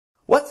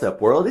What's up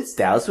world, it's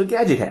Dallas with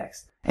Gadget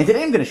Hacks, and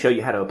today I'm going to show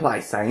you how to apply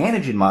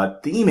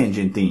CyanogenMod theme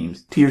engine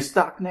themes to your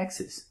stock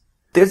Nexus.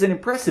 There's an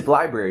impressive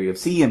library of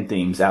CM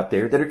themes out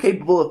there that are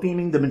capable of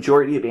theming the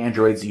majority of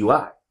Android's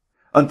UI.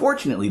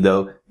 Unfortunately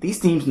though, these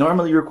themes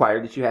normally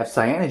require that you have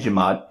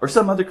CyanogenMod or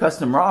some other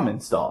custom ROM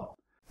installed.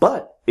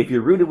 But if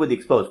you're rooted with the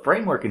Xposed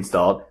Framework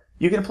installed,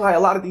 you can apply a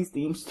lot of these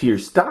themes to your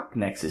stock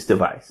Nexus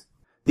device.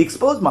 The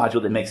Xposed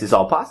module that makes this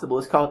all possible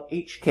is called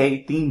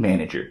HK Theme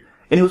Manager,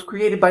 and it was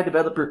created by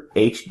developer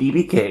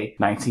HDBK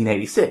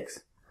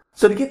 1986.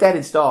 So to get that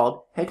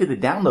installed, head to the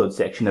download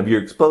section of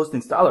your Xposed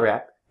installer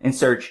app and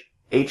search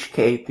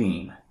HK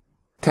Theme.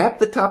 Tap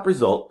the top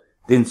result,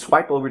 then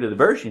swipe over to the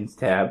Versions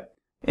tab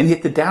and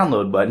hit the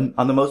download button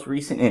on the most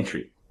recent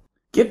entry.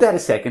 Give that a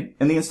second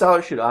and the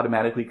installer should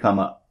automatically come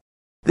up.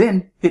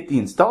 Then hit the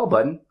install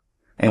button,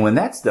 and when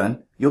that's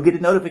done, you'll get a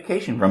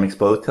notification from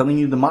Xposed telling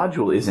you the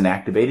module isn't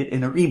activated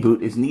and a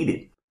reboot is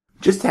needed.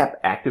 Just tap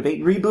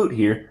Activate Reboot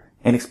here,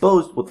 and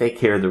Xposed will take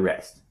care of the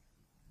rest.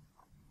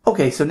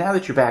 Okay, so now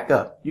that you're back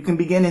up, you can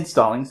begin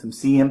installing some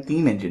CM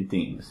theme engine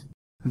themes.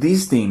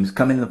 These themes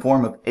come in the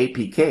form of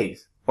APKs,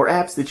 or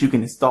apps that you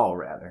can install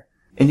rather,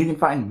 and you can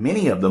find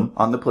many of them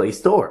on the Play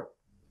Store.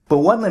 But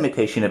one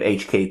limitation of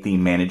HK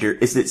Theme Manager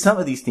is that some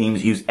of these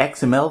themes use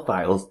XML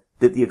files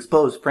that the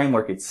Xposed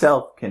framework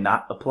itself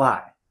cannot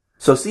apply.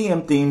 So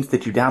CM themes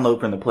that you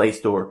download from the Play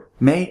Store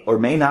may or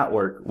may not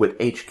work with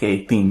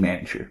HK Theme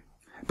Manager.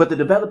 But the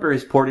developer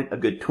has ported a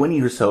good 20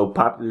 or so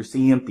popular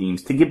CM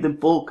themes to give them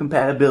full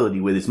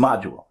compatibility with his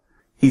module.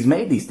 He's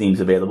made these themes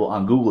available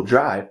on Google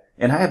Drive,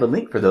 and I have a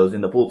link for those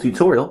in the full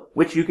tutorial,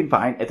 which you can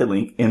find at the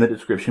link in the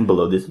description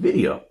below this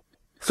video.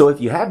 So if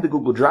you have the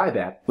Google Drive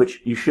app,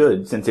 which you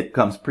should since it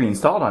comes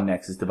pre-installed on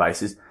Nexus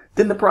devices,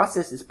 then the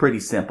process is pretty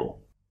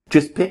simple.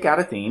 Just pick out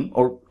a theme,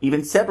 or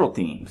even several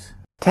themes.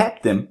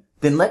 Tap them,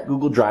 then let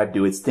Google Drive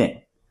do its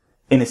thing.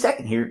 In a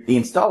second here, the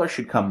installer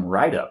should come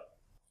right up.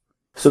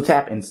 So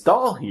tap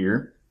Install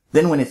here,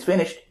 then when it's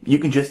finished, you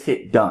can just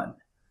hit Done.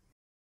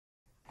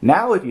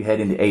 Now if you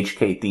head into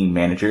HK Theme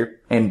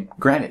Manager, and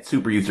grant it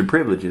super user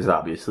privileges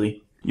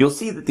obviously, you'll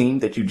see the theme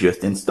that you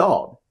just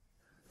installed.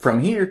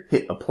 From here,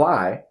 hit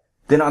Apply,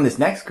 then on this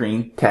next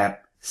screen,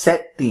 tap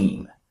Set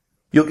Theme.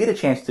 You'll get a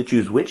chance to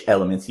choose which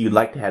elements you'd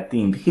like to have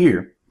themed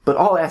here, but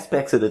all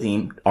aspects of the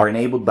theme are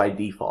enabled by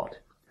default.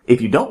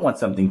 If you don't want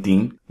something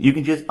themed, you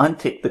can just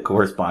untick the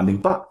corresponding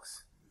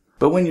box.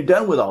 But when you're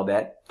done with all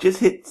that,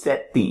 just hit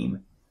Set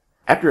Theme.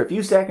 After a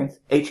few seconds,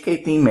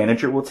 HK Theme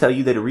Manager will tell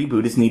you that a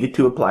reboot is needed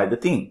to apply the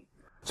theme.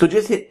 So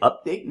just hit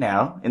Update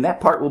Now, and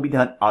that part will be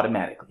done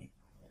automatically.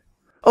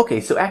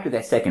 Okay, so after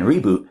that second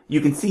reboot,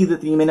 you can see the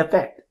theme in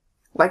effect.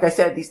 Like I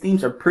said, these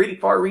themes are pretty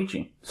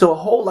far-reaching, so a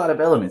whole lot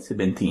of elements have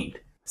been themed.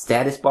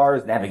 Status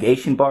bars,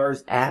 navigation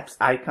bars, apps,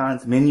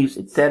 icons, menus,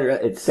 etc.,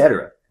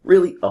 etc.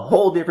 Really, a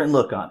whole different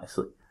look,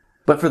 honestly.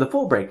 But for the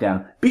full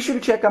breakdown, be sure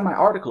to check out my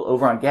article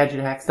over on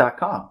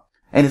GadgetHacks.com.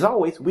 And as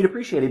always, we'd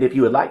appreciate it if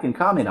you would like and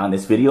comment on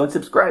this video and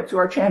subscribe to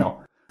our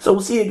channel. So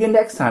we'll see you again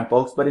next time,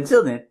 folks, but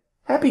until then,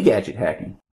 happy gadget hacking.